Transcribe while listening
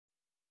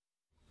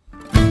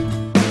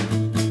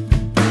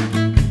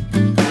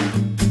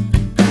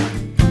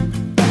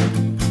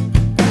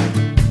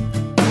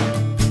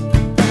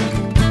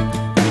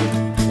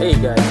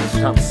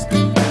house.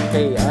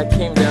 Hey, I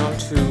came down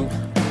to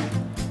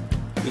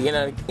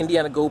the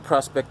Indiana Gold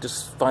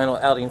Prospectus final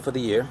outing for the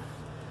year.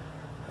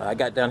 I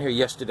got down here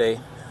yesterday,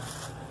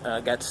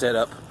 got set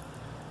up.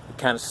 It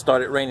kind of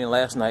started raining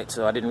last night,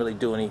 so I didn't really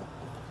do any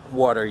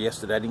water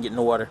yesterday. I didn't get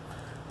no water.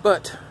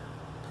 But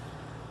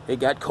it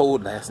got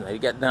cold last night.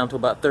 It got down to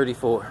about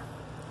 34.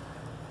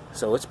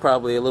 So it's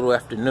probably a little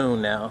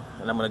afternoon now,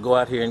 and I'm going to go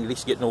out here and at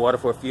least get in the water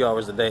for a few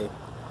hours a day.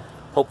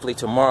 Hopefully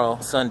tomorrow,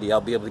 Sunday,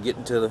 I'll be able to get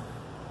into the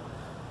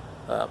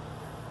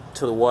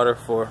water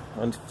for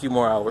a few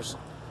more hours.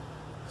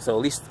 So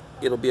at least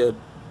it'll be a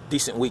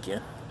decent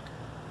weekend.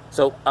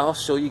 So I'll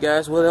show you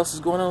guys what else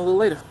is going on a little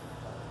later.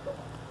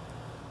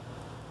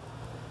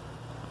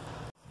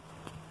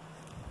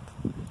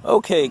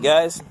 Okay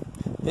guys,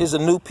 here's a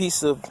new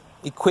piece of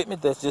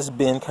equipment that's just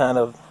been kind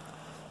of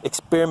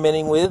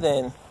experimenting with,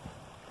 and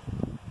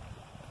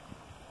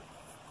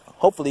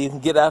hopefully you can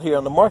get out here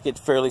on the market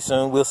fairly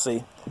soon. We'll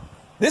see.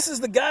 This is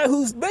the guy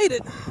who's made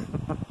it.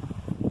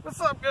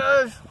 What's up,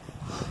 guys?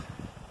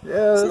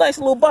 Yeah, it's a nice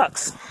little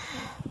box.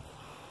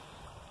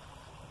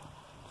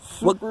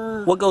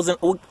 Super. What goes in?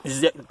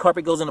 Is that, the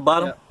carpet goes in the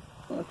bottom?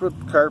 Yeah. I put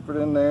the carpet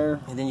in there.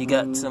 And then you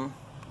got some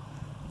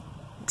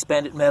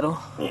expanded metal.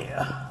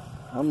 Yeah.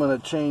 I'm gonna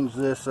change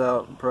this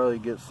out and probably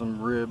get some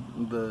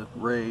the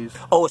raised.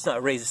 Oh, it's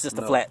not raised, it's just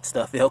the flat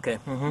stuff. Yeah, okay.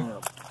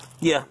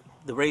 Yeah,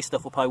 the raised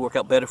stuff will probably work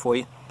out better for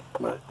you.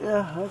 But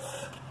yeah,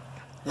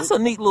 that's a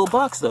neat little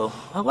box though.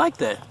 I like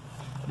that.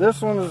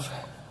 This one is,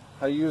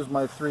 I used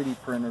my 3D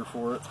printer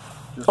for it.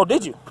 Oh,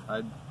 did you?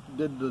 I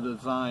did the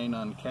design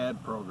on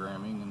CAD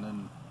programming and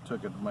then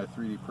took it to my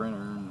 3D printer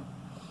and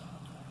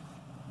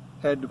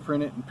had to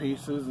print it in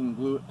pieces and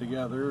glue it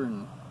together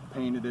and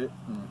painted it.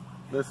 And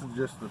this is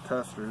just the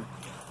tester.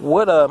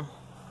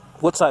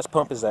 What size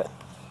pump is that?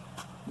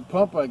 The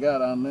pump I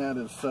got on that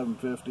is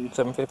 750.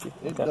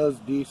 750? It does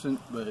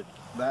decent, but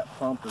that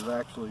pump is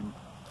actually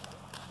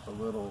a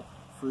little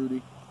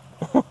fruity.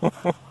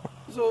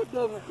 So it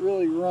doesn't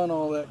really run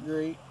all that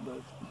great,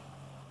 but...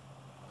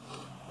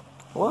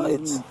 Well,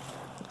 let's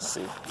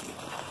see.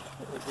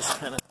 Let me just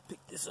kind of pick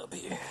this up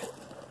here.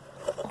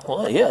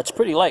 Well, yeah, it's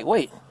pretty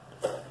lightweight.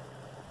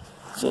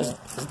 So yeah.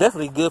 It's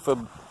definitely good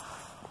for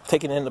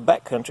taking it in the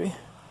back country.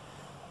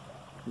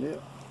 Yeah.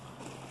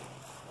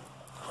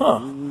 Huh.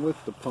 Even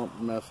with the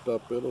pump messed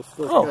up, it'll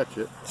still catch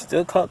it.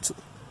 Still caught.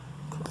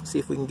 Let's see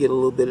if we can get a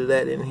little bit of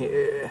that in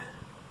here.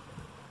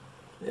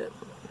 Yep.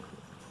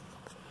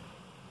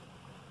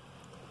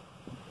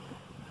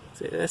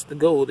 See, that's the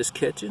gold it's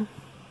catching.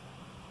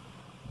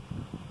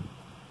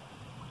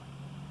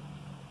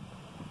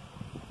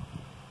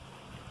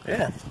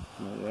 Yeah.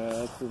 Yeah,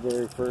 that's the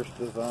very first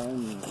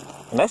design.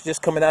 And that's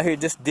just coming out here,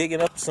 just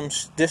digging up some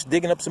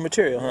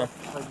material, huh?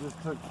 I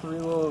just took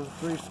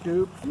three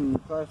scoops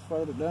and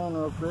classified it down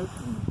real quick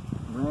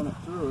and ran it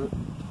through it.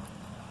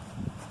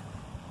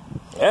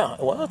 Yeah,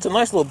 well, it's a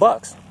nice little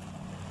box.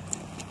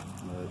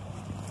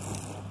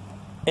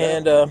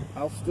 And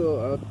I've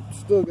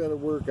still got to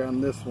work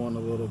on this one a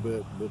little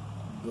bit, but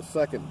the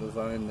second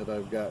design that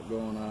I've got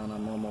going on,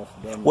 I'm almost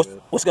done with.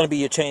 What's going to be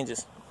your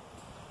changes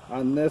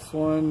on this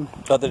one?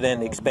 Other than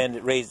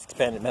the raised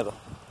expanded metal.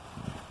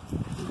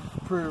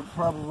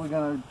 Probably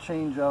going to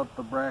change out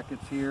the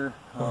brackets here.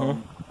 I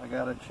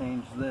got to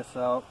change this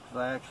out because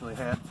I actually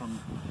had some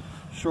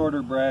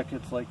shorter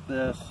brackets like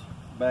this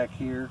back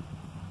here,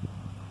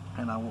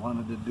 and I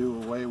wanted to do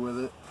away with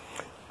it,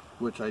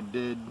 which I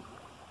did.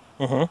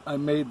 I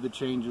made the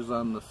changes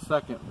on the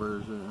second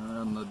version and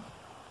on the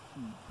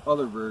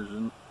other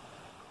version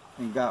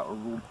and got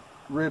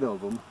rid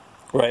of them.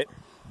 Right.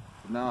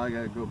 Now I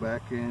got to go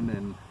back in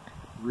and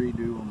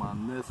redo them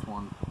on this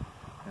one,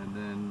 and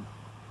then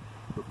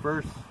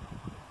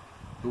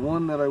the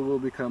one that I will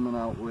be coming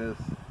out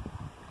with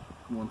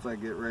once I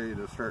get ready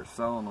to start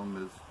selling them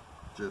is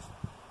just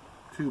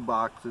 2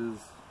 boxes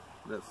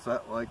that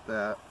set like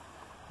that,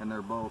 and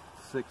they're both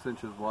 6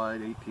 inches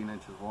wide, 18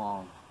 inches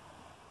long.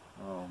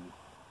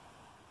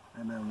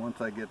 And then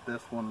once I get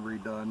this one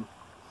redone,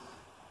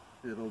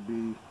 it'll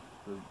be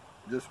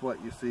just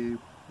what you see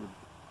with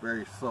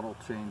very subtle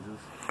changes.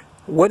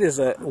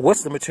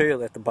 What's the material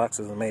that the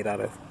boxes are made out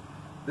of?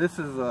 This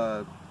is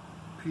a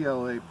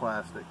PLA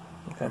plastic.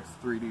 Okay. It's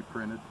 3D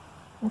printed.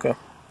 Okay.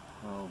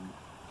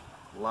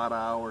 A lot of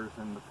hours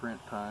in the print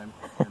time.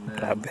 And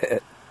then, I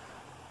bet.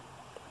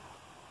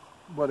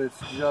 But it's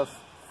just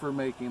for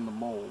making the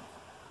mold.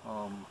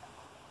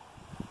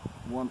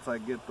 Once I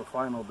get the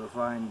final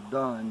design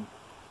done,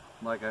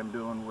 like I'm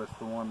doing with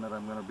the one that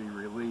I'm going to be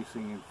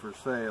releasing for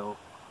sale,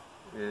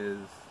 is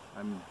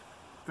I'm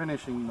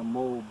finishing the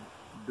mold,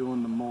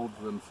 doing the molds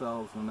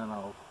themselves, and then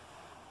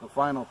the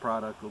final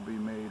product will be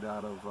made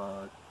out of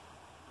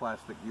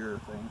plastic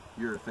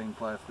urethane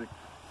plastic,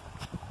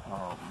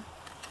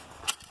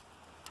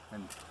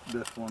 and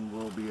this one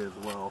will be as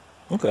well.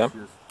 Okay. It's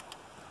just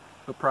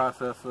the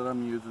process that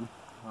I'm using,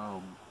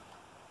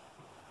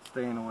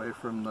 staying away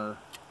from the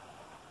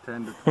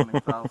 $10,000 to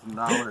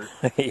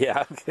 $20,000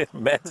 yeah, I can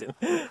imagine.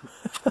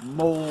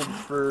 mold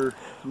for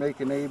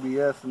making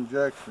ABS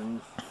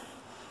injections.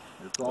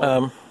 It's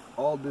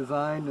all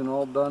designed and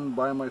all done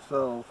by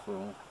myself,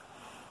 so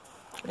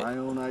my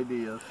own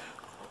ideas.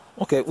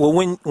 Okay, well,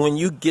 when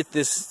you get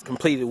this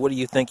completed, what do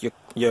you think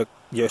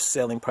your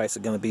selling price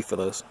is going to be for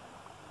those?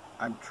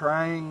 I'm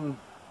trying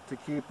to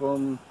keep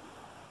them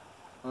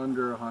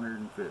under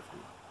 150,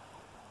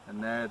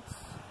 and that's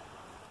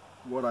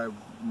what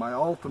my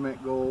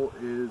ultimate goal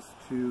is,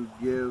 to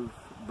give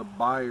the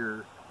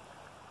buyer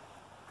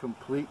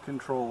complete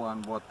control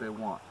on what they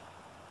want.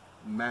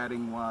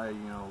 Matting wise,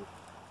 you know,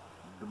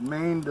 the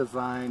main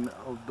design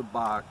of the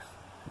box,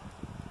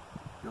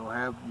 you'll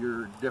have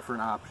your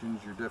different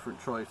options, your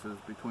different choices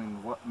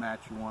between what mat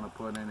you want to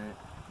put in it,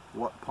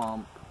 what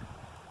pump.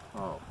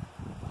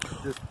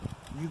 Just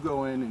you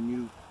go in and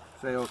you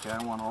say, okay,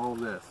 I want all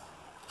this,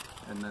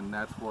 and then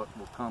that's what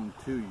will come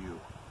to you.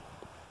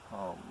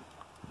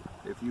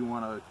 If you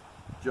want to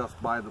just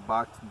buy the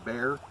box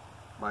bare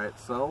by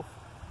itself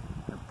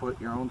and put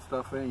your own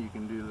stuff in, you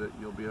can do that.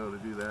 You'll be able to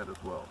do that as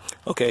well.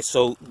 Okay,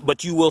 so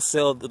but you will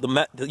sell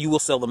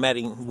the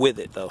matting with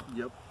it, though.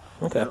 Yep.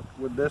 Okay. Yep.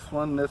 With this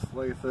one, like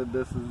I said,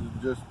 this is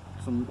just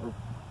some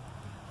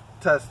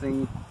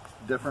testing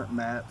different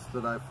mats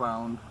that I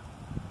found.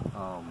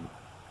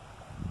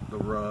 The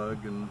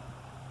rug and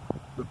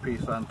the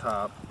piece on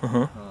top.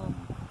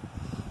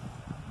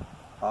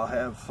 I'll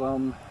have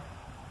some.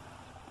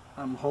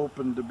 I'm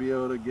hoping to be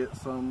able to get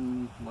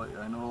some, like,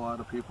 I know a lot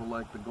of people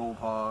like the Gold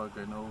Hog,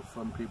 I know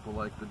some people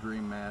like the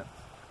Dream Mats.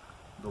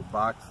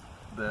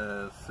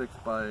 The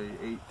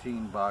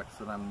 6x18 box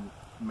that I'm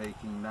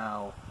making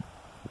now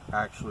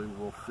actually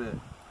will fit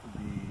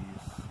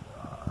these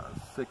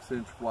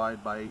 6-inch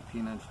wide by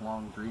 18-inch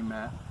long Dream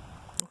Mat.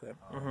 Okay.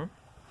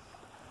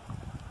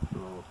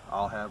 So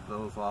I'll have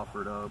those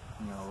offered up,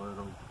 you know,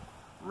 it'll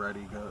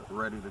ready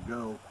to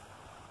go.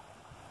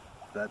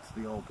 That's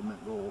the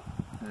ultimate goal.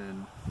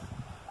 And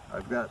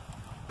I've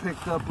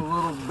picked up a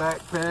little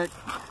backpack,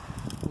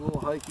 a little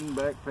hiking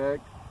backpack.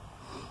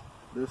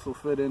 This will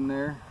fit in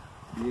there.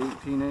 The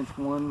 18-inch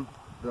one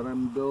that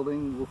I'm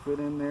building will fit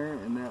in there,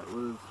 and that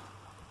was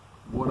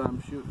what I'm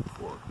shooting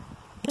for.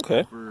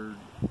 Okay. For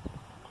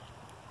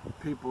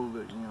people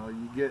that, you know,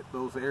 you get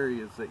those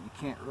areas that you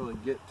can't really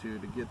get to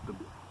get the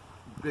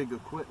big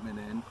equipment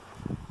in,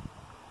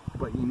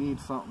 but you need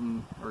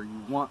something, or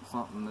you want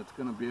something that's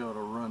going to be able to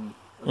run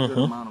a good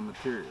amount of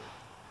material.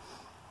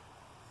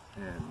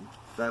 And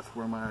that's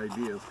where my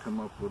ideas come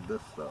up with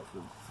this stuff.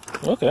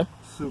 It's okay.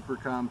 Super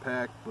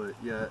compact, but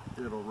yet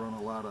it'll run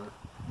a lot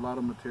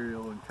of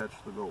material and catch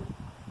the gold.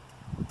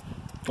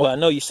 Well, I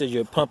know you said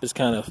your pump is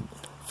kind of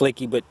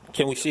flaky, but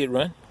can we see it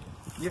run?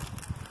 Yeah.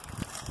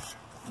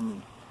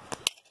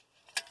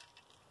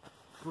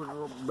 Put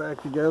it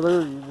back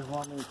together. You just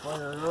want me to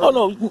fire it up? Oh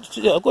no,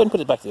 yeah, go ahead and put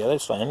it back together.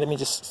 That's fine. Let me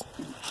just.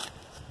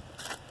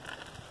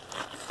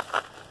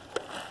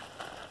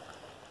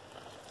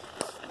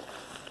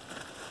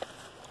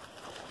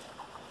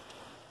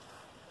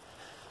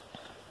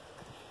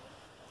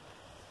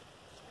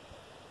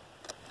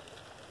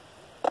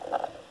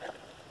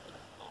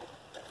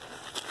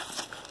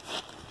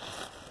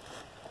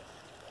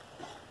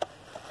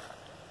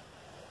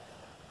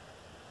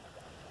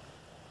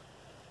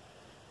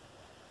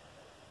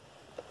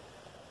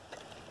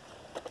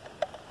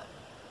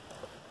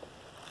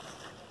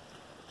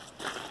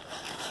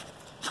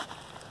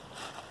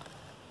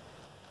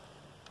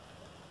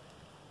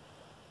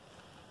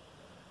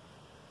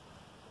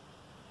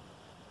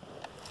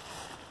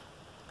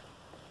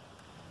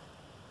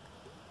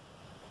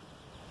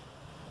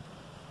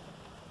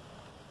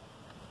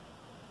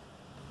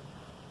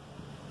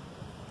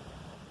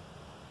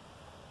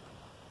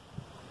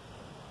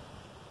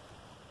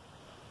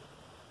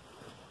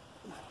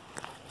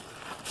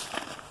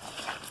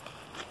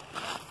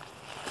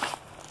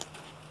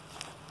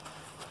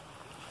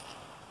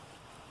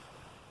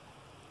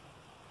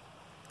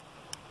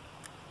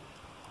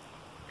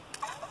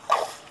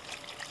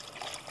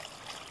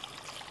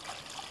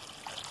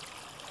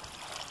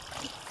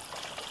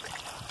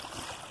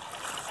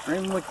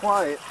 Extremely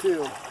quiet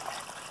too.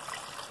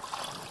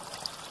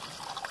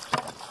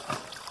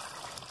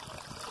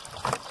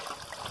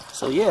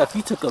 So yeah, if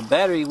you took a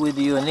battery with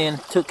you and then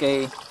took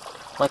a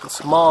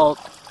small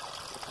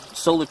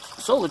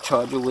solar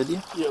charger with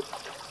you, Yep.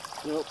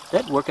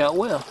 that'd work out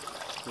well.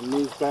 And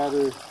these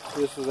batteries,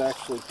 this is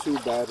actually 2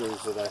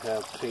 batteries that I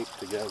have taped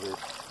together.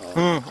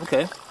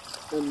 Okay.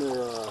 And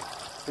they're I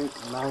think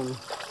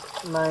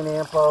 9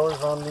 amp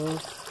hours on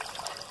these.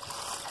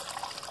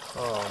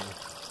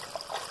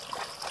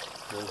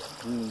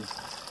 You can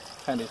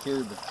kind of hear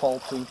the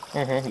pulsing.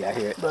 Yeah, I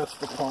hear it. That's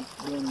the pump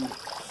being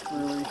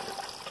screwy.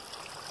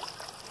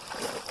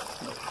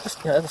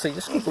 Just, I say,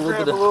 just keep a little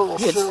Grab bit of a little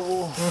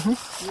shovel,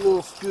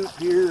 little scoop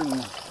here, and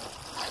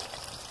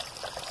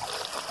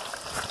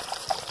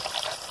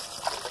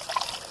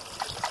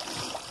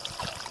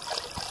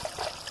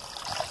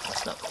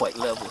it's not quite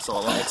level. It's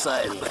all on that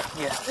side, but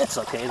yeah, that's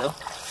okay though.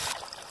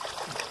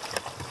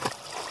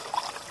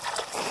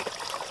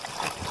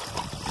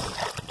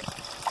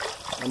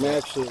 I'm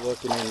actually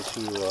looking into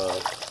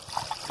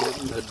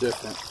getting a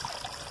different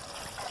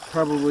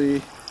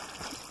probably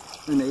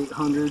an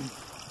 800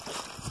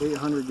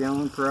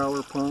 gallon per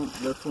hour pump.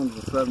 This one's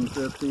a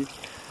 750.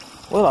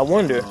 Well, I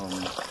wonder,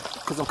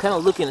 because I'm kind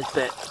of looking at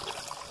that.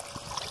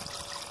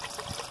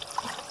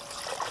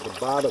 The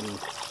bottom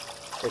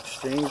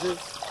exchanges,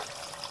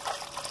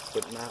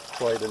 but not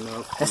quite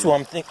enough. That's what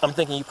I'm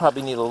thinking. You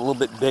probably need a little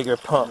bit bigger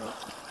pump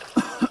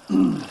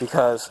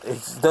because it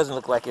doesn't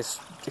look like it's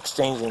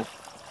exchanging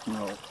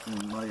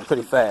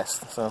pretty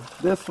fast. So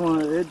this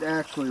one, it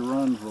actually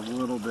runs a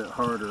little bit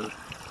harder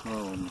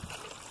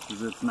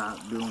because it's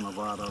not doing a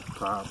lot up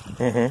top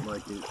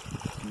like it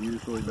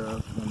usually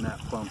does when that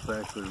pump's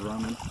actually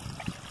running.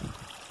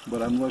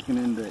 But I'm looking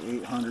into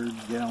 800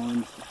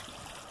 gallons.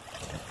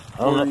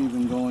 Or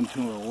even going to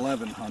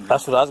 1100.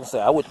 That's what I was gonna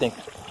say.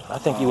 I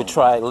think you would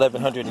try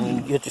 1100 and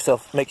you hit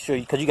yourself. Make sure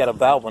because you got a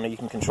valve on it, you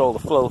can control the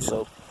flow.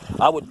 So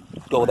I would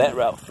go that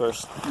route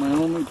first. My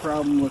only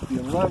problem with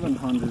the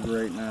 1100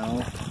 right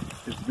now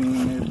is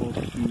being able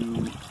to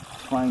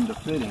find a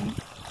fitting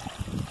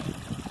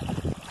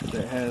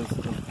that has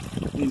an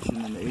 1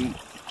 1/8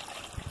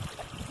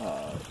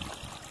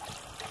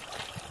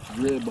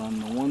 rib on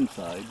the one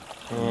side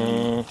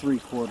and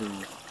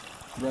 3/4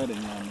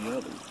 threading on the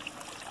other.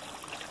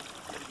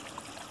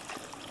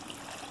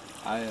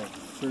 I have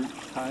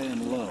searched high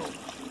and low.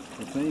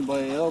 If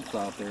anybody else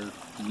out there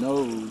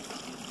knows,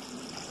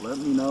 let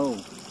me know.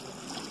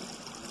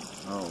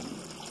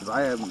 Because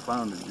I haven't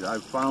found it. I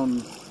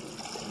found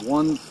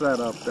one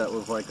setup that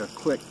was like a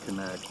quick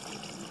connect,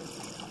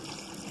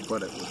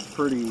 but it was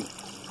pretty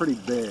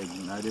big,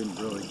 and I didn't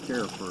really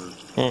care for it.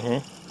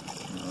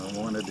 I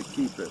wanted to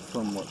keep it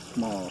somewhat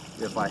small.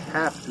 If I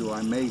have to,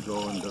 I may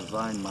go and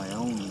design my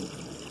own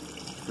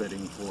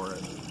fitting for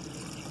it.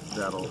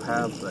 That'll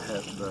have the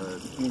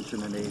 1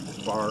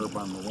 1/8 barb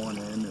on the one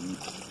end and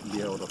be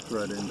able to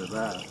thread into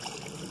that,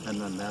 and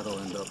then that'll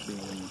end up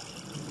being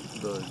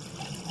the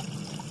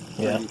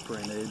 3D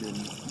printed and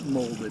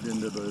molded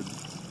into the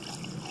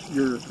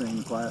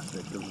urethane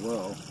plastic as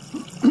well.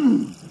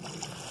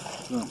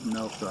 Something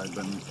else that I've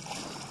been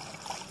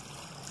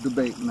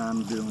debating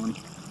on doing,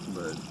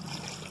 but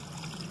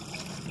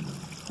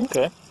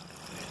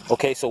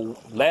okay. So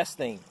last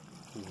thing,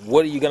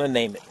 what are you gonna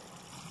name it?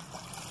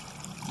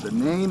 the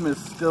name is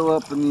still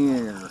up in the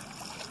air.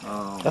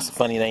 That's a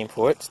funny name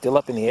for it. Still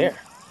up in the air.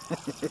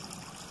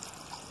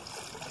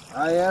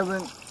 I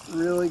haven't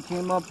really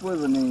came up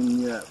with a name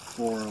yet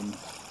for them.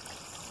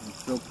 I'm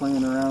still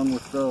playing around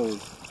with those.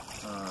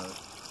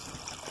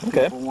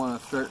 People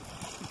want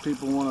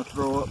to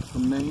throw up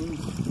some names.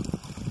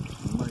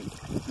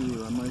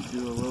 I might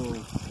do a little.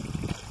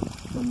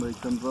 Somebody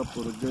comes up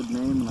with a good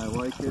name and I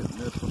like it, and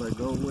that's what I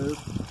go with.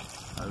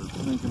 I was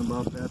thinking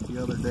about that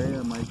the other day.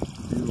 I might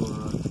do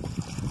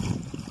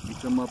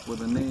come up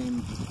with a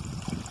name,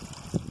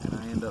 and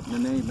I end up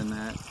naming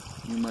that.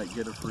 You might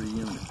get a free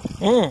unit.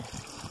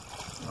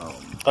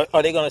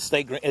 Are they going to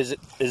stay green? Is it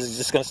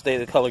just going to stay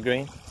the color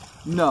green?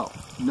 No,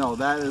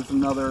 that is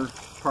another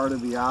part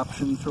of the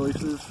option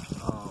choices.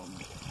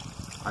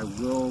 I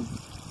will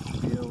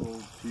be able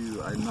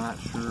to, I'm not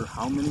sure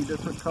how many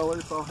different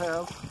colors I'll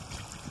have,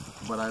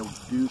 but I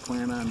do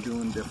plan on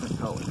doing different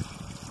colors.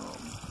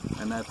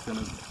 And that's going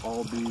to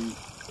all be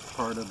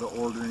part of the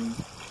ordering.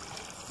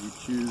 You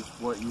choose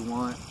what you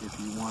want, if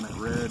you want it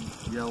red,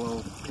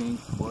 yellow, pink,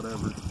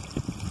 whatever.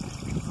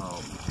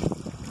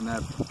 And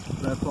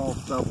that's all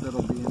stuff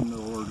that'll be in the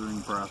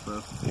ordering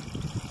process. And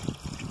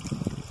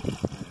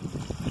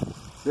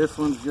this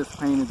one's just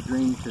painted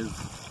green because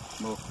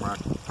most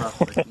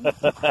prospecting is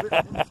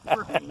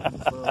green.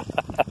 So.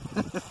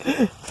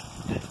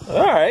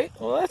 Alright,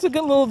 well that's a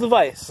good little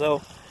device.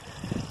 So,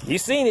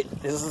 you've seen it.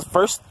 This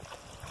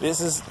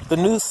is the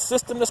new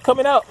system that's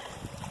coming out.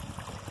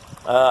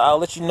 I'll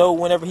let you know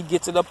whenever he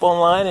gets it up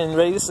online and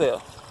ready to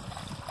sell.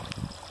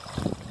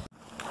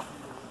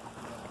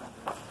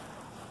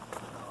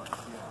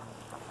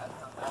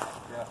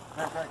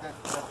 Matter of fact,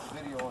 that's a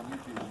video on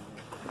YouTube.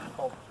 It's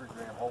called 3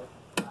 gram hole.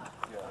 Yeah,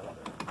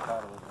 the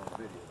title is on the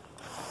video.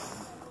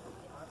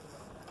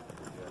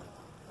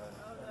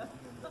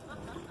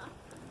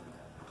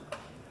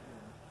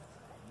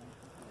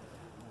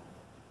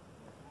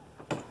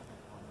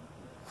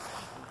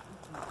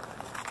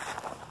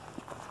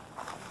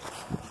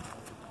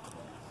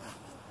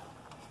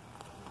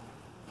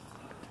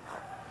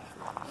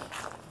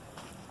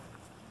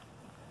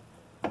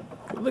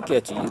 Look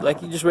at you,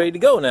 like you're just ready to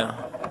go now.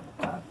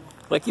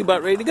 Like you're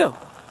about ready to go.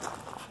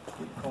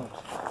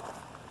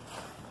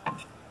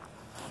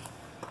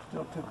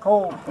 Still too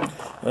cold.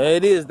 Well,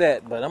 it is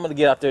that, but I'm going to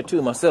get out there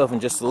too myself in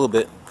just a little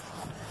bit.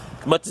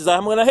 As much as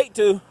I'm going to hate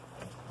to.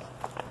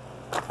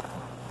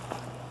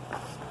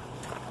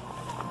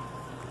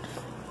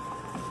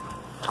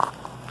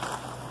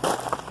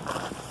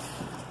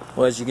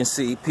 Well, as you can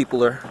see,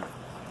 people are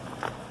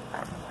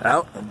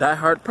out.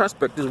 Die-hard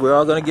prospectors, we're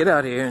all going to get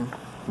out here and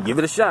give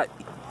it a shot.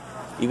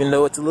 Even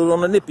though it's a little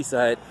on the nippy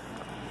side.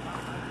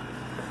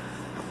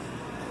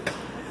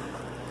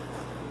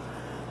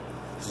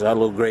 This is our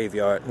little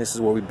graveyard. This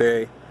is where we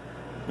bury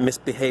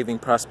misbehaving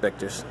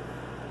prospectors.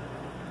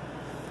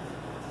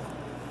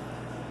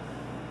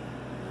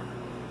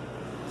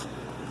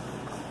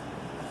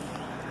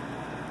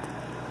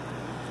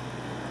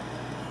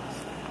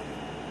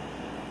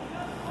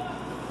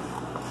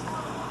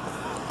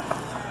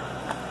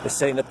 They're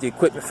setting up the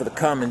equipment for the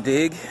common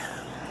dig.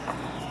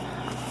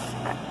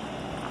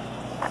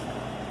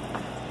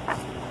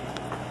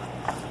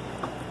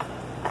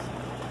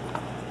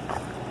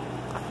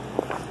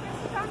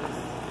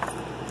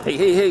 Hey,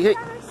 hey, hey, hey.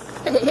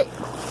 Hey, hey, hey.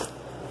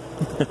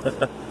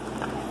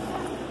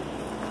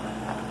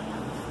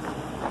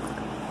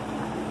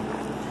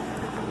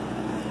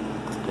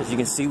 As you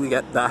can see, we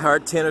got the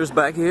hard tenors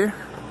back here.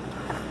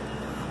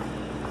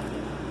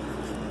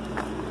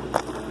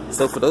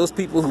 So for those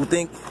people who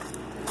think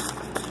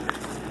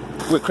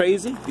we're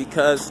crazy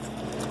because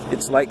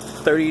it's like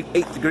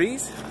 38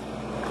 degrees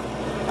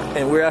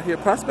and we're out here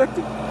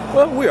prospecting,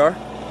 well, we are.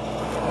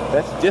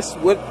 It's just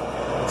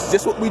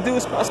what we do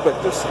as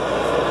prospectors.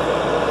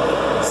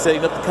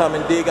 Setting up the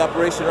common dig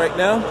operation right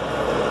now.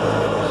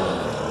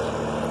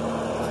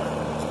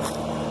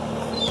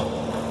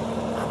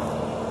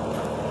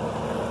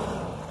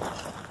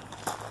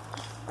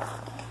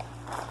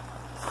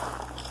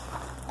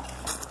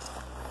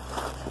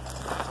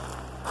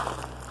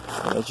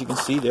 And as you can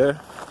see, there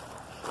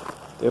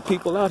are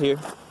people out here.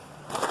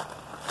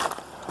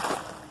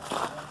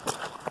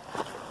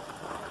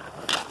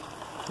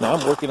 Now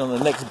I'm working on the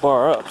next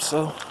bar up,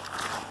 so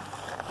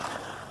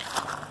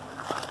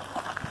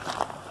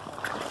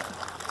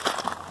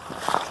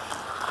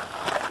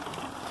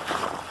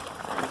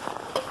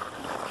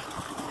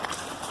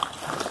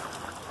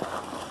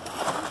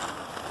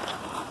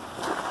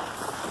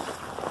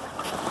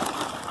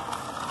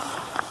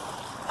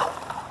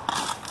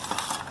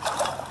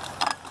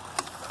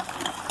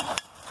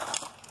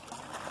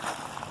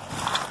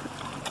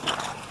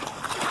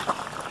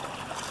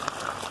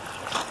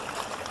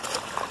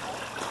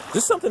is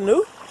this something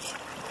new?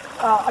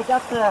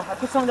 I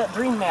put some of that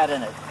green mat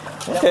in it.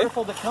 That Okay.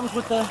 riffle that comes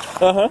with the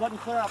doesn't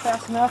clear out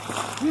fast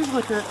enough. Usually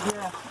with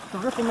the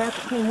riffle mat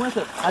that came with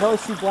it, I'd always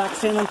see black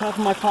sand on top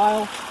of my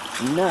pile.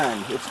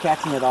 None. It's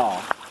catching it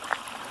all.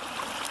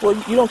 Well,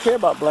 you don't care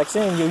about black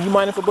sand. You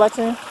mining for black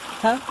sand?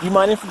 Huh? You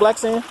mining for black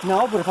sand?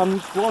 No, but if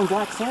I'm blowing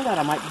black sand out,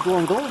 I might be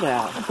blowing gold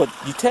out. But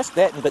you test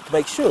that to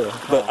make sure.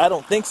 But I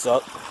don't think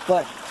so.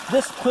 But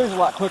this clears a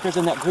lot quicker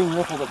than that green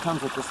riffle that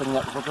comes with this thing,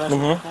 that progressive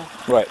riffle.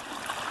 Right.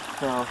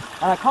 So,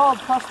 and I called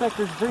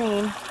Prospectors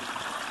Green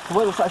to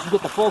wait till I should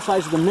get the full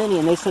size of the mini,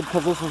 and they said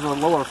because this was a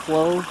lower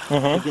flow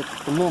to get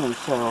the mini.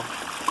 So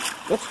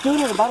it's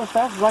doing it about as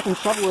fast as I can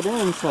shovel it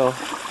in. So,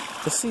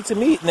 But see, to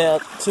me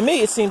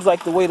it seems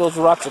like the way those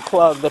rocks are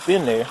clogged up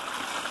in there,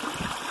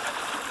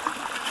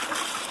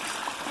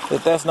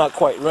 that's not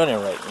quite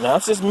running right. Now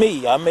it's just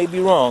me. I may be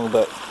wrong,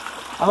 but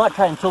I might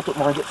try and tilt it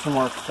more and get some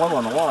more flow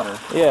on the water.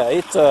 yeah,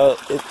 it's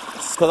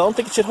because I don't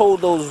think it should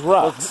hold those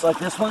rocks. Like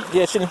this one?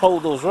 Yeah, it shouldn't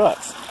hold those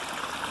rocks.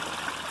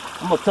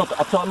 I'm gonna tilt it.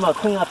 I'm gonna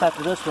clean up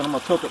after this one. I'm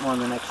gonna tilt it more in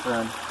the next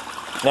run.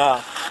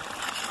 Now,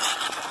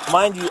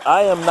 mind you,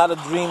 I am not a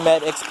dream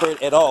mat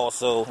expert at all.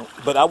 So,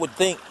 but I would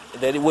think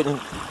that it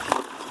wouldn't,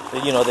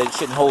 that it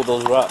shouldn't hold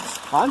those rocks.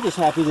 I'm just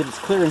happy that it's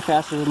clearing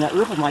faster than that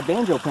riffle. My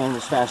banjo pan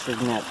was faster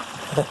than that.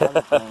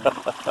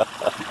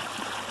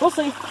 We'll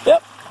see.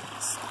 Yep.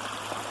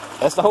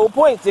 That's the whole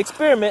point. To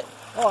experiment.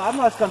 Oh, I'm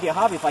not gonna be a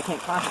hobby if I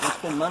can't constantly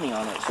spend money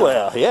on it. So.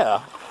 Well,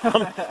 yeah.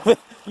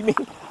 You mean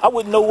I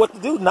wouldn't know what to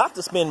do not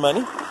to spend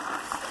money?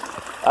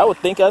 I would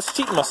think I was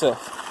cheating myself.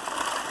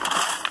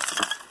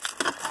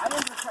 I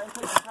didn't try and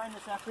take some time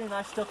this afternoon.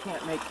 I still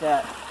can't make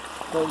that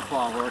gold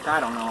claw work. I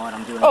don't know what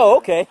I'm doing. Oh,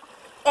 okay.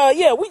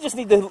 Yeah, we just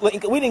need to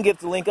link. We didn't get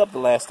to link up the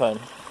last time.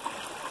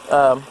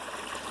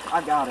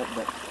 I got it,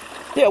 but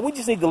yeah, we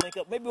just need to link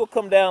up. Maybe we'll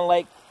come down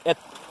like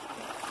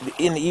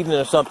in the evening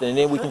or something, and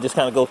then we can just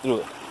kind of go through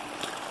it.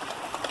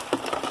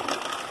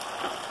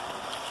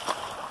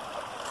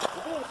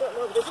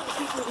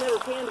 never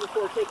canned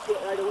before it takes it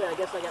right away. I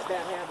guess I got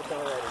bad habits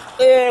already.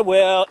 Yeah,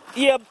 well,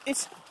 yeah,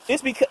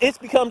 it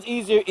becomes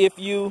easier if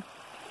you've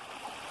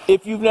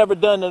never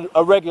done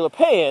a regular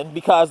pan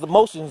because the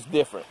motion's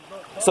different.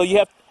 So you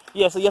have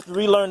to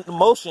relearn the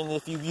motion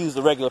if you've used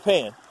a regular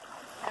pan.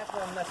 That's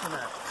what I'm messing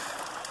up.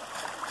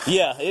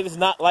 Yeah, it is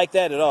not like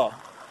that at all.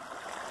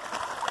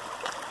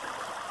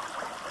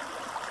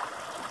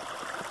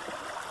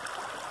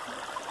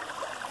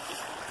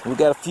 We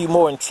got a few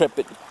more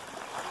intrepid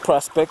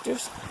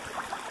prospectors.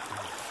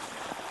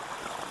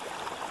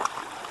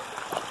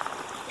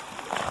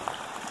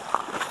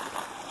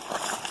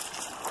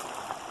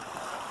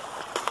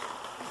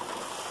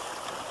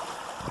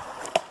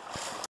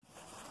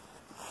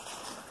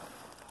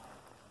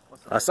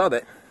 I saw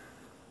that.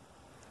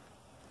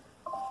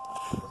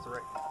 What's the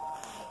rate?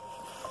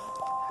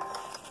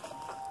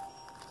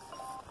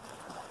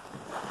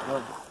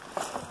 Well,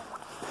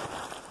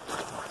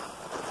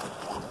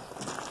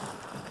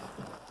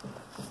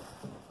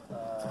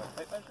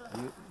 Tape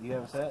measure? You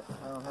have a set?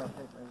 I don't have a tape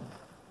measure.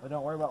 Well,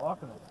 don't worry about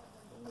locking it.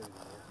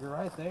 You're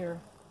right there.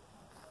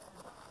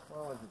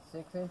 What was it,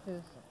 6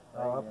 inches?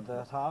 Up at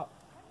the top.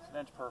 It's an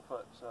inch per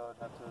foot, so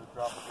I'd have to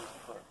drop it just a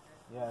foot.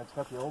 Yeah, it's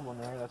got the old one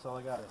there. That's all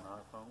I got. An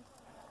iPhone.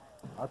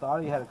 I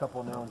thought you had a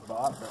couple of new ones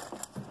bought, but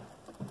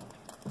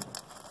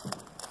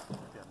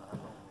Yeah, an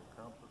iPhone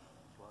compass.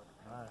 Slide the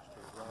compass to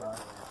the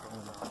right.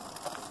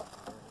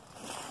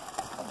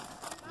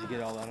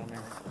 get all that on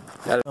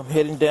there. I'm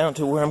heading down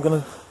to where I'm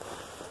gonna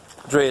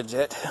dredge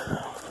at.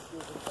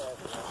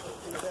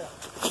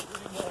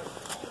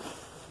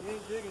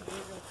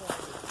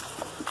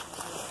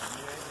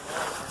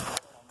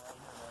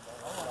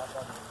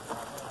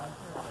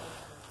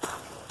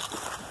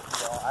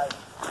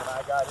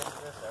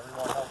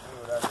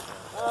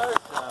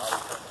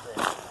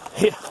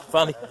 Yeah,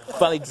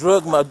 finally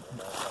drug my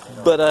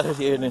butt out of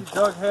here. And then,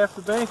 Dug half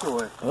the bank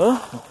away. huh?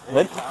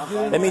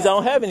 That means I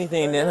don't have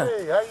anything then, huh?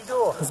 Hey, how you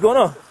doing? What's going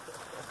on?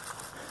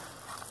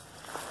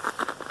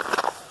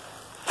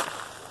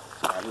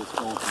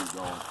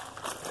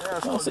 Yeah,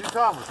 so you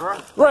Thomas,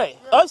 right? Right.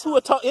 Us who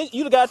were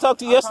you the guy I talked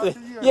to yesterday.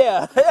 talked to you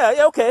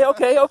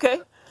Yeah,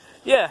 okay.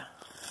 Yeah.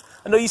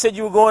 I know you said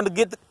you were going to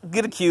get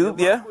a cube,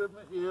 yeah? Yeah.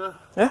 Yeah.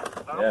 Yeah,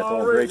 it's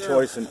all a great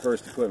choice in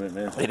first equipment,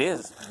 man. It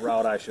is.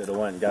 Route I should have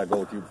went. Got to go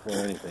with you before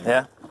anything.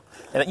 Yeah.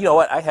 And you know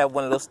what? I have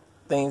one of those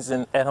things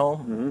at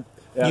home.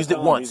 Yeah, Used it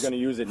once. He's going to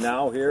use it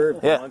now here.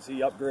 Yeah. Once he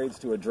upgrades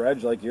to a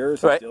dredge like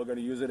yours, Right. he's still going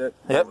to use it at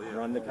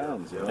run the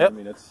counts. You know? Yep. I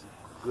mean, it's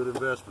Good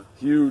investment.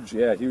 huge.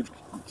 Yeah, huge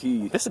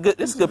key. This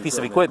is a good piece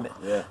of equipment.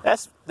 Yeah.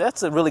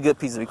 That's a really good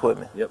piece of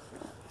equipment. Yep.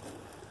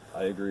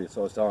 I agree.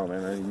 So I was telling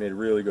him, man, he made a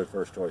really good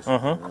first choice.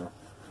 Mm-hmm. You know?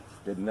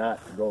 Did not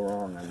go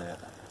wrong on that.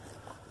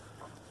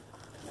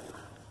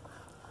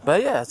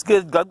 But yeah, it's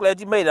good. I'm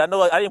glad you made it. I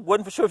know I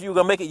wasn't for sure if you were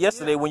gonna make it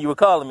yesterday when you were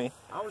calling me.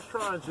 I was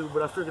trying to,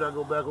 but I figured I'd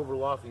go back over to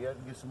Lafayette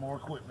and get some more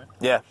equipment.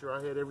 Yeah. Make sure I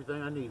had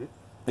everything I needed.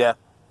 Yeah.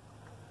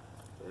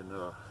 And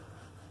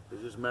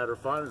it's just a matter of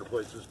finding the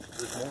place this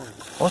morning.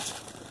 What?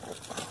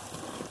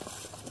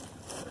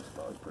 That's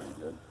probably pretty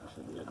good. I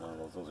shouldn't get none of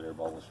those. Those air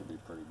bubbles should be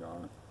pretty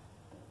gone.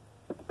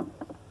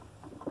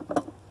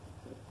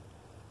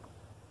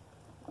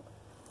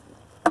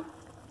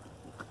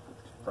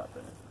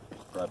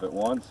 Prep it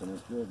once and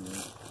it's good,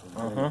 man.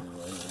 Anyway,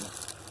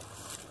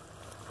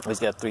 He's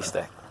got 3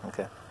 stack.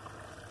 Okay.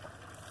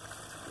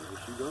 Where's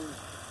she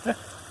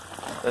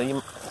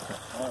going?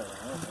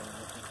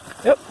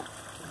 Yep.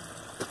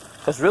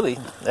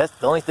 That's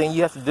the only thing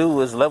you have to do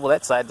is level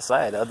that side to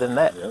side. Other than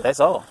that, that's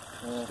all.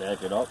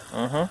 Stack it up.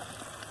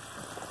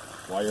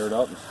 Wire it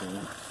up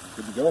and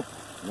good to go.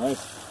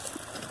 Nice.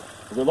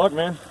 Well, good luck,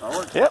 man. All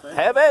right. Yep. Thank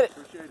Have you. at it.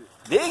 Appreciate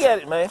it. Dig at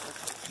it, man.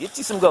 Get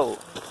you some gold.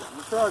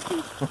 We'll try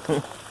to.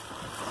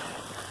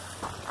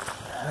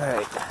 All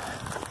right.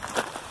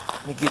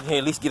 Let me get in here,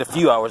 at least get a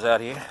few hours out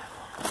here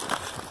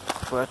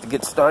before I have to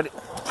get started.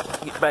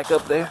 Get back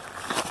up there.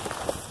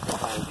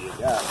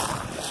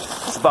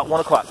 It's about 1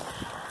 o'clock.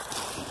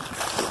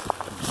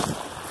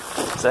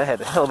 So I had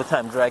a hell of a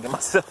time dragging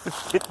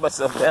myself, getting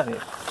myself down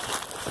here.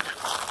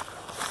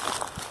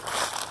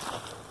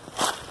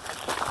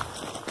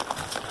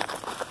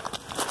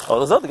 Oh,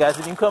 those other guys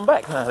didn't even come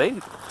back, huh?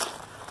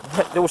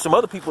 There were some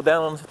other people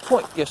down on the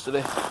point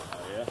yesterday. Oh,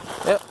 yeah?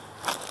 Yep.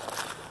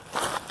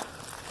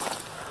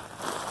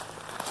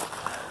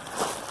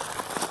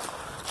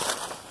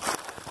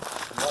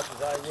 As much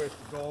as I wish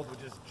the gold would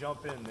just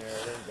jump in there,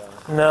 it ain't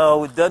gonna.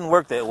 No, it doesn't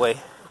work that way.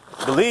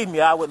 Believe me,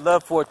 I would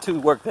love for it to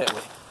work that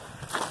way.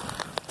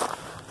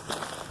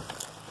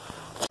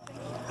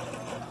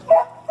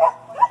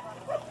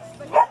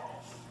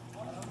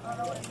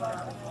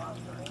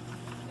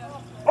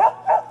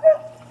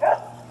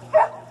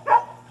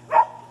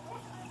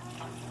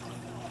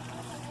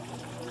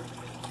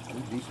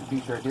 Decent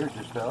piece right there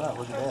just fell out.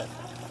 Look at that.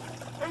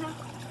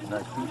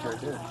 Nice piece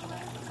right there.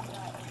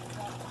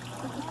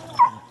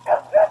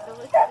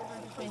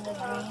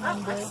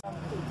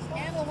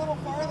 And a little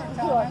farther,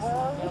 Thomas.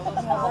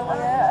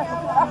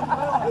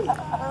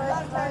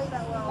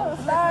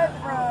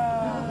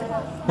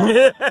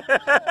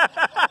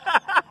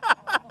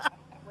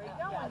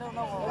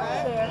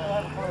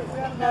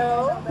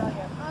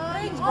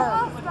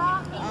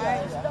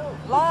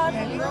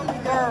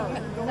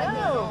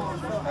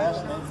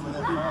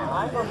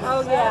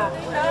 Oh yeah,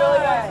 he really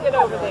wants to get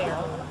over there.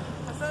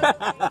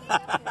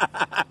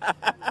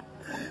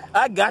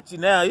 I got you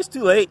now. It's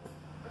too late.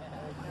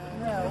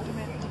 No.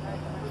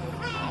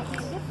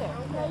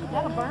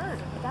 That'll burn.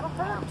 That'll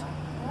hurt.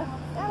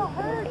 That'll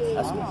hurt.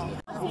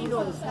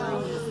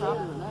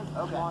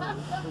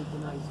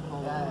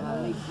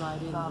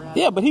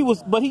 Yeah, but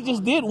he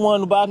just did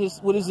one about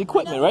with his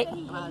equipment, right?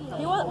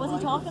 Was he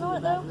talking on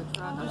it though?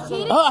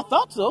 Oh, I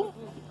thought so.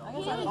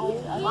 He didn't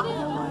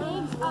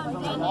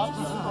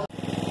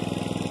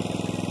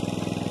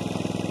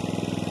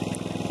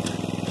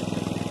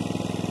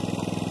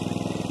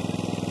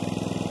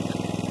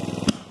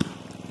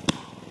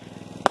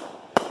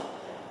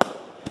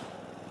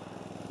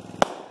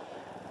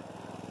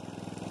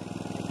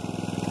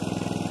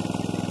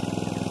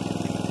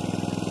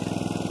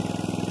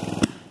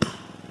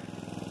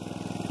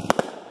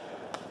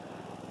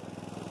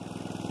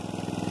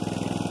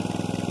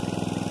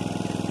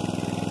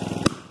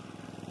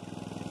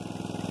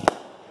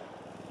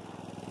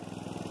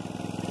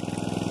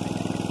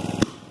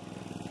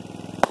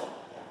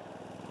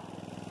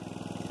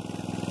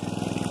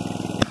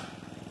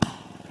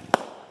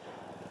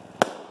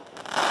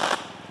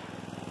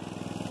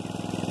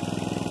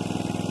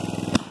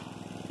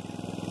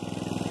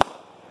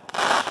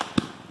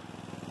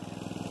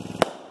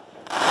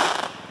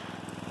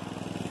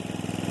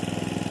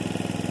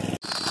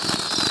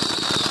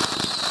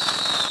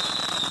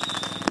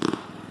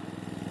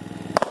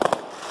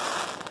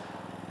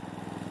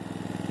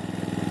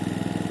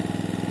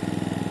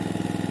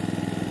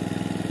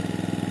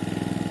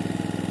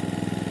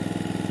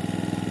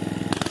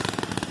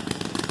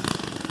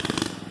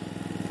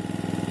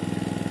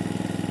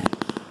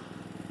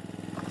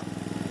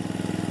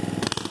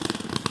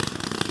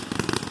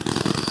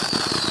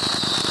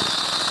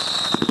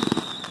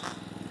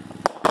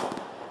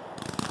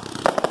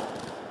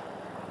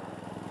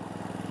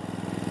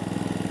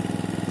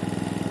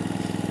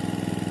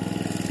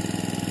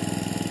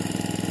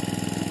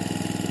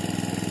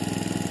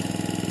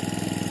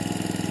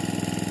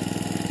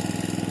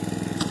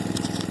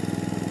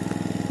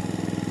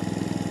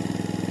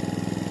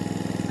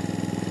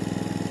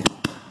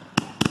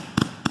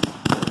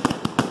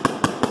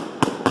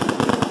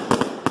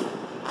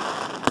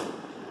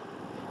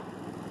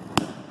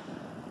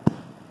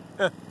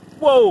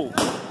Whoa!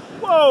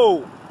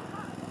 Whoa!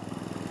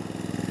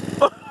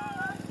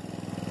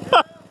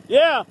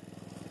 Yeah!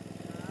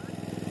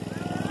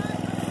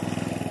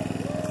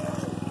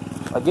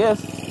 I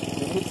guess.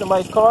 Did it hit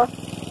somebody's car?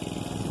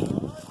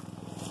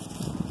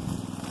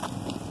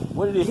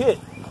 What did it hit?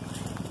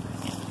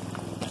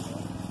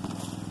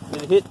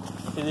 Did it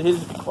hit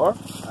his car?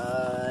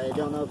 I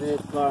don't know if it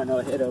hit the car. I know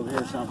it hit over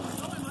here somewhere.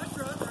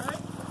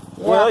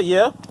 Yeah. Well,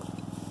 yeah.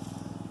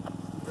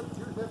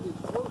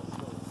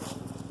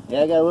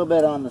 Yeah, I got a little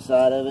bit on the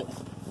side of it.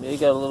 Yeah, you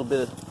got a little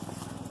bit of...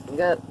 You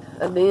got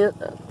a dent?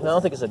 No, I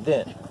don't think it's a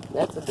dent.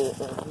 That's a dent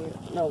right here.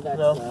 No, that's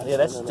No, not. yeah,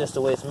 that's No. just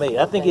the way it's made.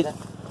 I think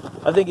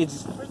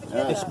it's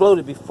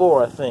exploded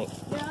before, I think.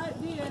 Yeah,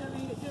 it did. I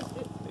mean,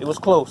 It was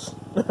close.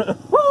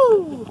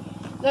 woo!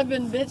 That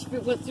been bitch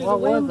went through What the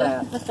was window.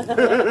 that?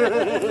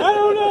 I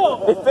don't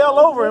know. It fell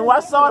over, and when I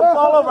saw it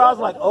fall over, I was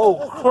like,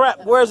 oh,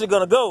 crap, where's it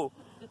going to go?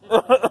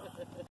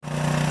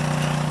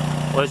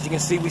 Well, as you can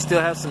see, we still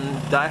have some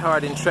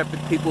diehard, intrepid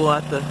people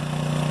at the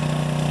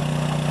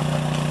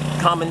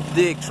Common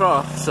Dig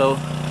Trough, so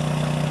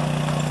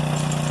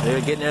they're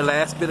getting their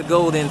last bit of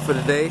gold in for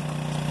the day.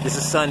 This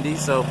is Sunday,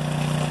 so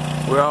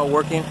we're all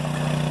working,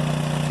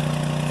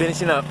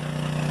 finishing up.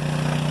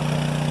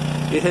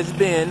 It has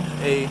been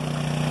a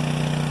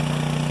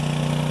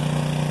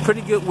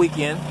pretty good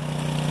weekend.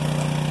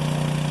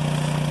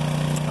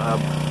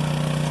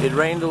 It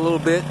rained a little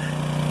bit,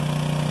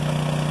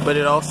 but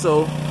it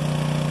also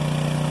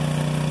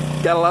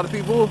got a lot of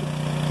people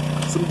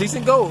some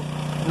decent gold.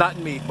 Not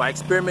me. My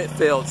experiment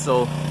failed,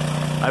 so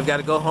I've got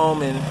to go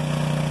home and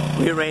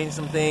rearrange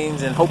some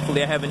things, and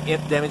hopefully I haven't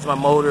damaged my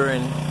motor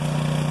and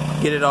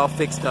get it all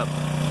fixed up.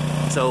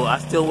 So I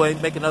still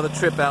make another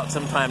trip out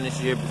sometime this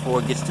year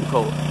before it gets too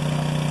cold.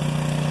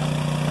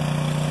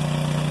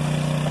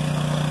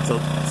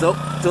 So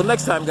till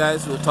next time,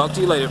 guys, we'll talk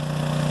to you later.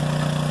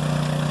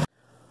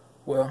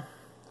 Well,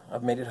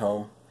 I've made it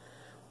home.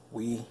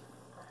 We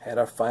had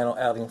our final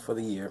outing for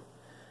the year.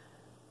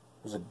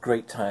 It was a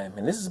great time,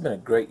 and this has been a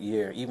great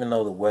year, even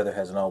though the weather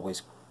hasn't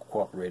always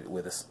cooperated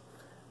with us.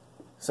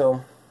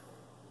 So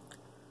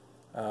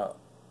I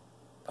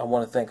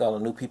want to thank all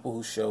the new people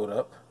who showed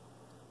up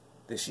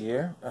this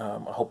year. I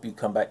hope you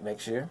come back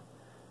next year.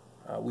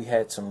 We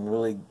had some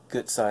really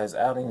good sized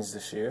outings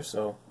this year,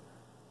 so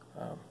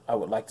I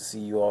would like to see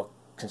you all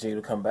continue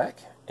to come back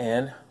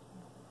and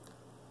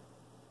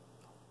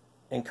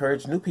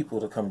encourage new people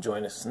to come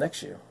join us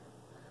next year.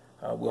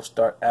 We'll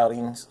start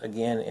outings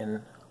again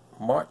in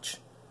March,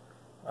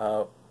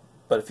 but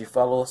if you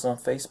follow us on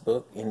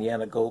Facebook,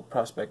 Indiana Gold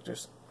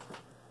Prospectors,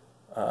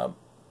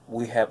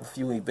 we have a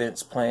few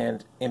events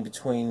planned in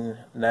between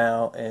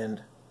now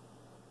and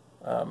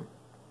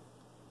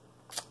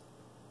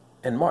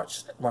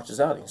March's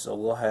outing. So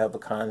we'll have a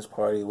cons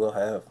party. We'll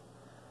have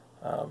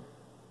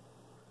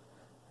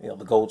you know,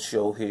 the gold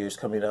show here is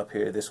coming up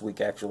here this week,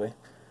 actually.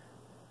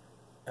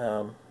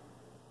 I'm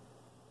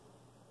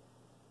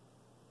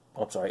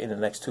sorry, in the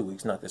next 2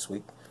 weeks, not this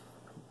week.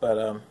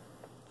 But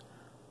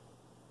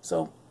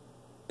so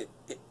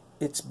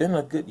it's been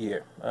a good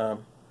year.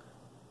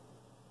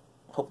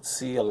 Hope to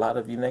see a lot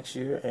of you next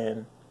year,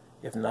 and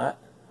if not,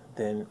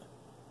 then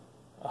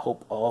I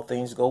hope all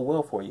things go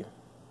well for you.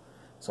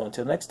 So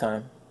until next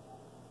time,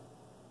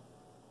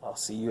 I'll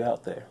see you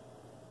out there.